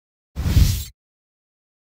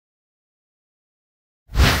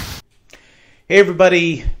Hey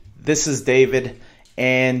everybody, this is David,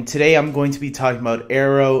 and today I'm going to be talking about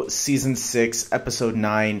Arrow Season 6, Episode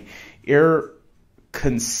 9,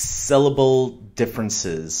 Irreconcilable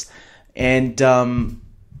Differences. And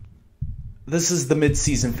this is the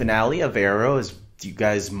mid-season finale of Arrow, as you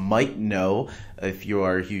guys might know if you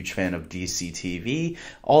are a huge fan of DC TV.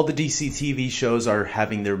 All the DC TV shows are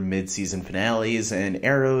having their mid-season finales, and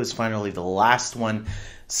Arrow is finally the last one.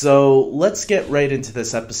 So let's get right into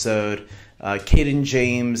this episode. Caden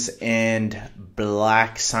James and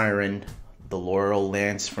Black Siren, the Laurel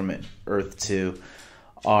Lance from Earth 2,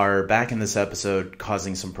 are back in this episode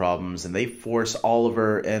causing some problems, and they force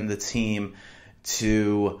Oliver and the team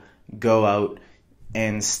to go out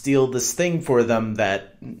and steal this thing for them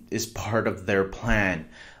that is part of their plan.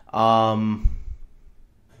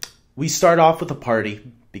 We start off with a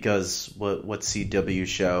party, because what CW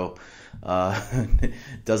show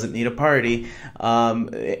doesn't need a party,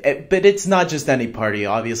 but it's not just any party.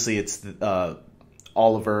 Obviously, it's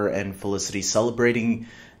Oliver and Felicity celebrating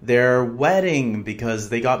their wedding because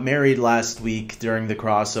they got married last week during the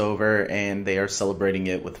crossover, and they are celebrating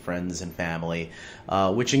it with friends and family,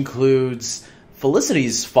 which includes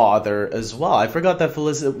Felicity's father as well. I forgot that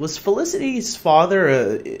Felicity's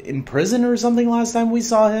father in prison or something last time we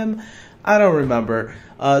saw him. I don't remember.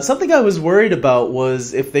 Something I was worried about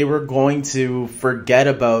was if they were going to forget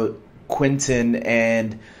about Quentin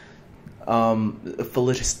and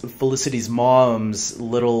Felicity's mom's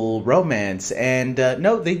little romance. And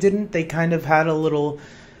no, they didn't. They kind of had a little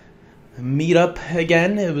meet-up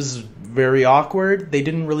again. It was very awkward. They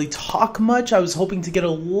didn't really talk much. I was hoping to get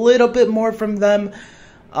a little bit more from them.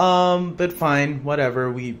 But fine,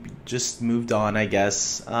 whatever. We just moved on, I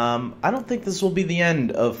guess. I don't think this will be the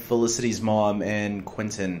end of Felicity's mom and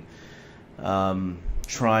Quentin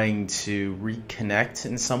trying to reconnect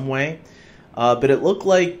in some way. But it looked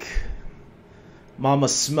like Mama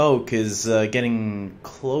Smoke is getting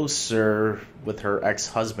closer with her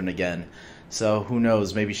ex-husband again. So who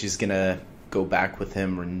knows? Maybe she's gonna go back with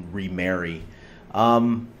him and remarry.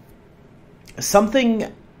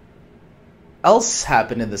 Something else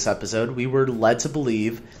happened in this episode. We were led to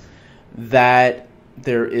believe that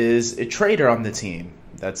there is a traitor on the team,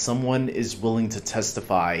 that someone is willing to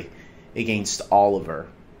testify against Oliver.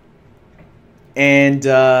 And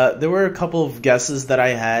there were a couple of guesses that I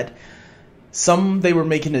had. Some they were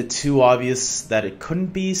making it too obvious that it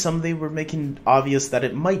couldn't be. Some they were making obvious that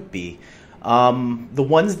it might be. The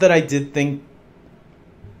ones that I did think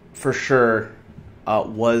for sure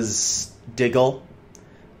was Diggle.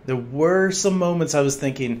 There were some moments I was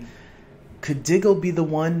thinking, could Diggle be the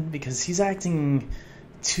one? Because he's acting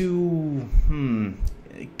too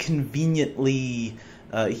conveniently.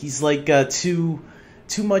 He's like too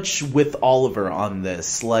much with Oliver on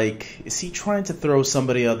this. Like, is he trying to throw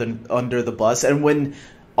somebody under the bus? And when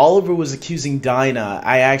Oliver was accusing Dinah,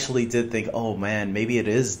 I actually did think, oh man, maybe it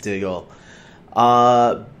is Diggle.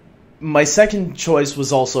 My second choice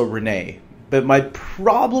was also Renee. But my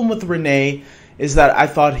problem with Renee is that I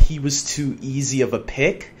thought he was too easy of a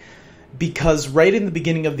pick, because right in the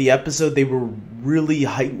beginning of the episode, they were really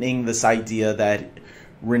heightening this idea that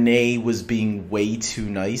Renee was being way too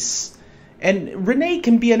nice. And Renee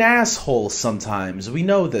can be an asshole sometimes. We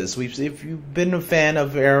know this. If you've been a fan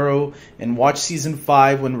of Arrow and watched Season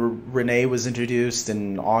 5 when Renee was introduced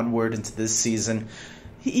and onward into this season,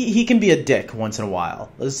 he can be a dick once in a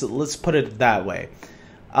while. Let's put it that way.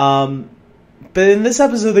 But in this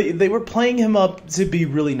episode, they were playing him up to be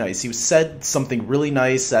really nice. He said something really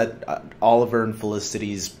nice at Oliver and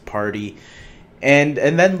Felicity's party. And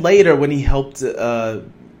then later when he helped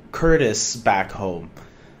Curtis back home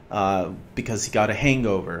because he got a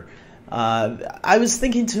hangover, I was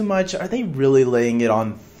thinking too much. Are they really laying it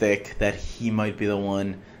on thick that he might be the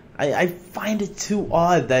one? I find it too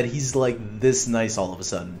odd that he's like this nice all of a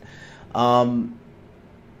sudden.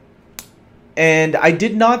 And I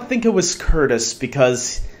did not think it was Curtis,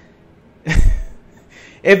 because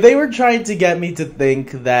if they were trying to get me to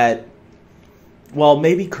think that, well,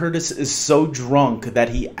 maybe Curtis is so drunk that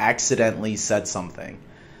he accidentally said something.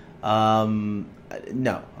 No,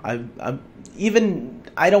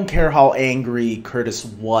 I don't care how angry Curtis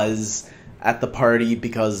was at the party,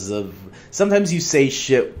 because of sometimes you say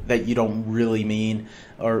shit that you don't really mean,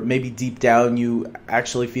 or maybe deep down you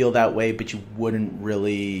actually feel that way, but you wouldn't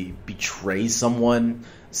really betray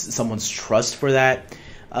someone's trust for that.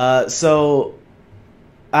 So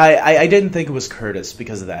I didn't think it was Curtis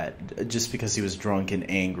because of that, just because he was drunk and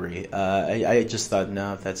angry. I just thought,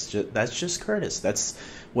 no, that's just Curtis. That's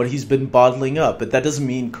what he's been bottling up. But that doesn't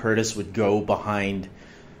mean Curtis would go behind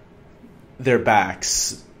their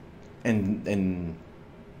backs and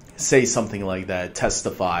say something like that,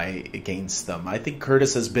 testify against them. I think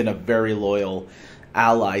Curtis has been a very loyal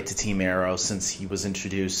ally to Team Arrow since he was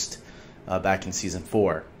introduced back in Season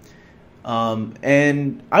 4.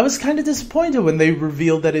 And I was kind of disappointed when they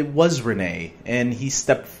revealed that it was Renee and he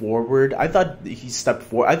stepped forward. I thought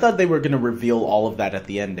they were going to reveal all of that at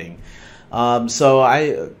the ending.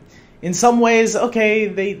 In some ways, okay,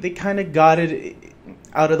 they kind of got it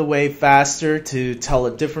out of the way faster to tell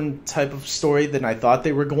a different type of story than I thought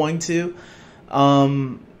they were going to.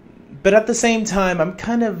 But at the same time,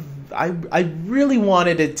 I really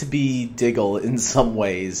wanted it to be Diggle in some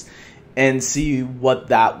ways and see what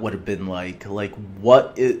that would have been like. Like,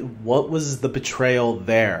 what was the betrayal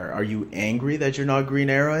there? Are you angry that you're not Green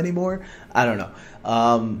Arrow anymore? I don't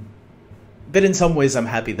know. But in some ways, I'm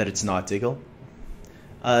happy that it's not Diggle.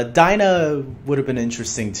 Dinah would have been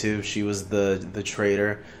interesting too. She was the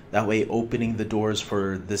traitor. That way, opening the doors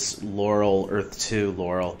for this Laurel, Earth 2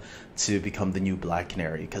 Laurel, to become the new Black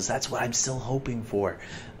Canary, because that's what I'm still hoping for.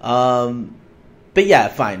 But yeah,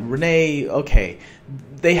 fine. Renee, okay.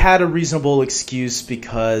 They had a reasonable excuse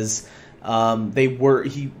because they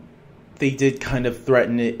did kind of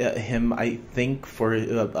threaten him, I think,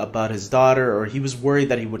 about his daughter, or he was worried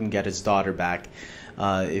that he wouldn't get his daughter back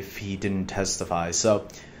if he didn't testify. So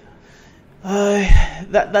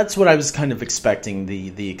that's what I was kind of expecting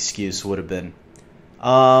the excuse would have been.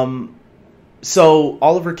 So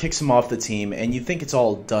Oliver kicks him off the team, and you think it's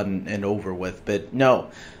all done and over with, but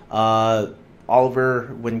no.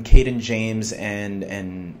 Oliver, when Caden James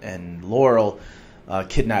and Laurel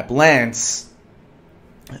kidnap Lance,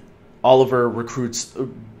 Oliver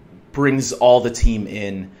brings all the team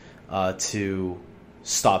in to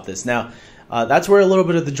stop this. Now, that's where a little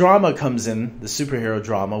bit of the drama comes in, the superhero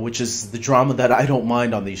drama, which is the drama that I don't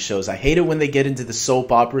mind on these shows. I hate it when they get into the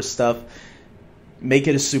soap opera stuff. Make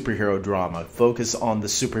it a superhero drama. Focus on the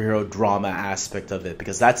superhero drama aspect of it,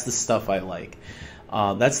 because that's the stuff I like.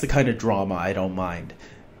 That's the kind of drama I don't mind.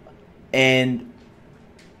 And,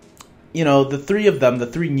 you know, the three of them, the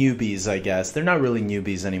three newbies, I guess, they're not really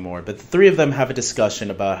newbies anymore, but the three of them have a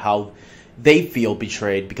discussion about how they feel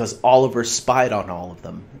betrayed because Oliver spied on all of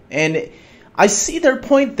them. And I see their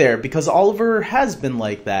point there, because Oliver has been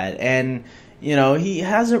like that, and, you know, he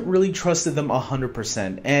hasn't really trusted them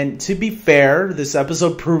 100%. And to be fair, this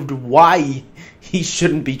episode proved why he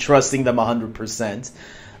shouldn't be trusting them 100%.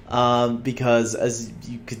 Because as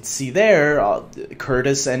you could see there,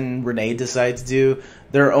 Curtis and Renee decided to do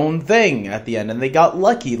their own thing at the end, and they got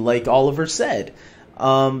lucky, like Oliver said.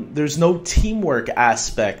 There's no teamwork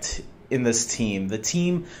aspect in this team. The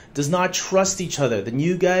team does not trust each other. The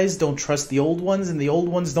new guys don't trust the old ones, and the old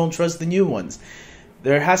ones don't trust the new ones.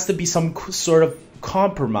 There has to be some sort of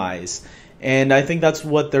compromise, and I think that's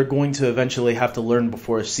what they're going to eventually have to learn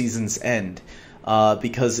before season's end,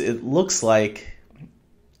 because it looks like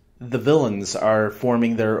the villains are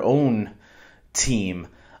forming their own team.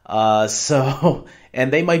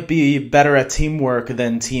 And they might be better at teamwork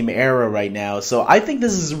than Team Arrow right now. So I think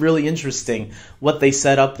this is really interesting. What they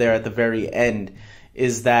set up there at the very end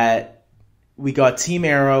is that we got Team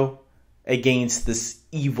Arrow against this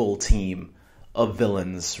evil team of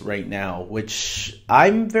villains right now, which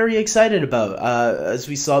I'm very excited about. As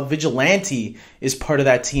we saw, Vigilante is part of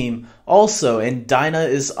that team also, and Dinah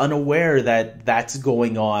is unaware that that's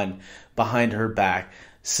going on behind her back.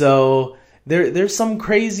 So there's some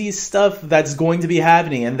crazy stuff that's going to be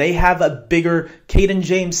happening, and they have a bigger... Caden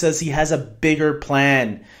James says he has a bigger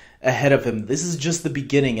plan ahead of him. This is just the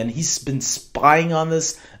beginning, and he's been spying on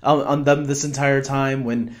them this entire time.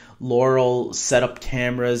 When Laurel set up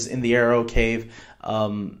cameras in the Arrow Cave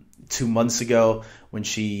 2 months ago when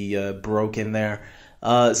she broke in there.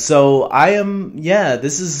 So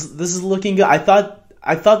this is looking good. I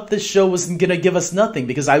thought this show wasn't gonna give us nothing,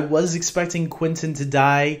 because I was expecting Quentin to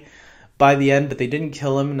die by the end, but they didn't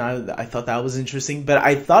kill him, and I thought that was interesting. But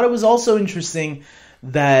I thought it was also interesting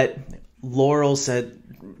that Laurel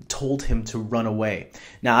told him to run away.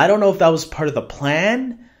 Now, I don't know if that was part of the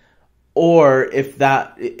plan, or if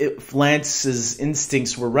Lance's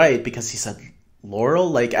instincts were right, because he said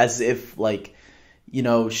Laurel, like, as if, like, you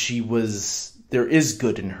know, there is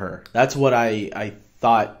good in her. That's what I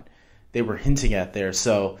thought they were hinting at there.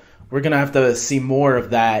 So we're going to have to see more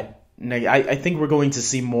of that. I think we're going to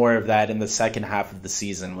see more of that in the second half of the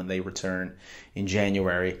season when they return in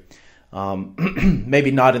January. Maybe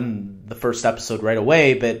not in the first episode right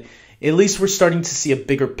away, but at least we're starting to see a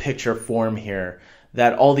bigger picture form here,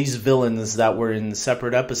 that all these villains that were in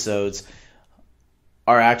separate episodes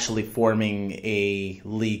are actually forming a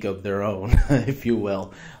league of their own, if you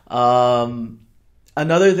will.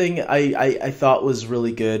 Another thing I thought was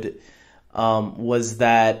really good, was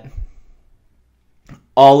that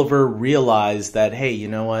Oliver realized that, hey, you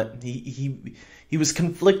know what? He was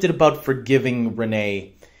conflicted about forgiving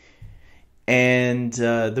Renee. And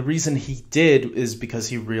the reason he did is because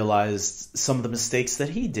he realized some of the mistakes that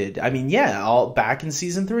he did. I mean, yeah, back in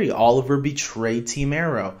season 3, Oliver betrayed Team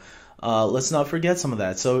Arrow. Let's not forget some of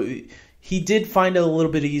that. So he did find it a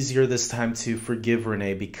little bit easier this time to forgive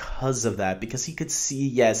Renee because of that. Because he could see,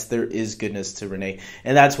 yes, there is goodness to Renee.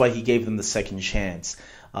 And that's why he gave them the second chance.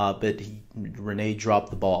 But Renee dropped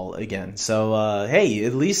the ball again. So, hey,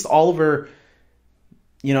 at least Oliver,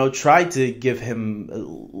 tried to give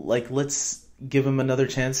him, let's give him another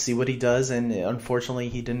chance, see what he does. And unfortunately,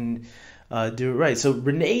 he didn't do it right. So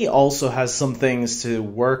Renee also has some things to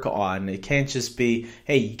work on. It can't just be,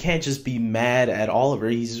 hey, you can't just be mad at Oliver.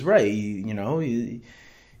 He's right.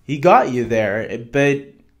 He got you there.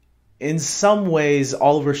 But in some ways,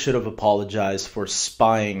 Oliver should have apologized for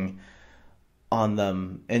spying on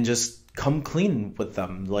them and just come clean with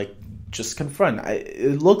them. Just confront.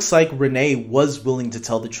 It looks like Renee was willing to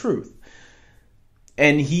tell the truth.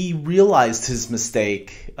 And he realized his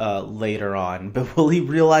mistake later on. But will he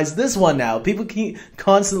realize this one now? People can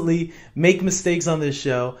constantly make mistakes on this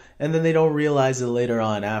show, and then they don't realize it later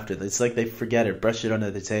on after. It's like they forget it, brush it under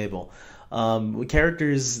the table.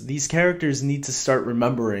 These characters need to start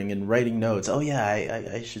remembering and writing notes. Oh yeah,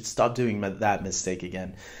 I should stop doing that mistake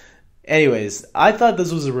again. Anyways, I thought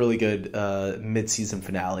this was a really good mid-season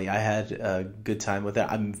finale. I had a good time with it.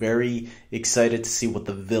 I'm very excited to see what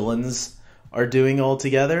the villains are doing all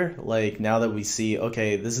together. Now that we see,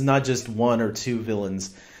 okay, this is not just one or two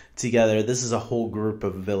villains together. This is a whole group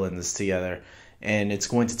of villains together. And it's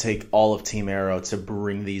going to take all of Team Arrow to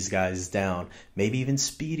bring these guys down. Maybe even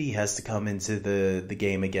Speedy has to come into the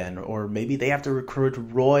game again. Or maybe they have to recruit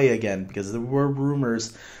Roy again, because there were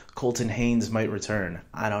rumors Colton Haynes might return.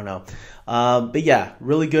 I don't know. But yeah,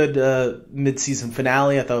 really good mid-season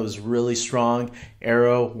finale. I thought it was really strong.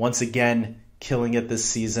 Arrow, once again, killing it this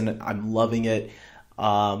season. I'm loving it.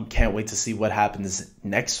 Can't wait to see what happens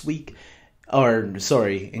next week.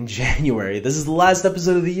 In January. This is the last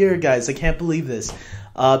episode of the year, guys. I can't believe this.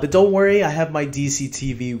 But don't worry, I have my DC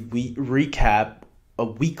TV recap, a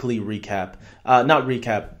weekly recap,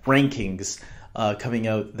 rankings, coming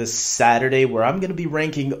out this Saturday, where I'm going to be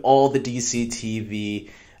ranking all the DC TV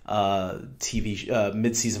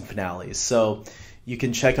mid-season finales. So you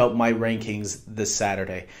can check out my rankings this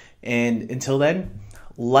Saturday. And until then,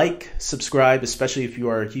 subscribe, especially if you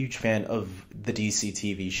are a huge fan of the DC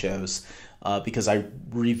TV shows, because I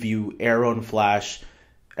review Arrow and Flash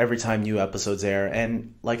every time new episodes air.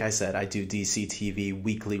 And like I said, I do DC TV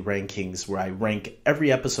weekly rankings where I rank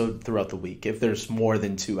every episode throughout the week if there's more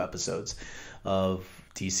than 2 episodes of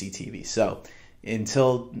DC TV. So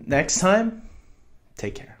until next time,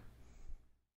 take care.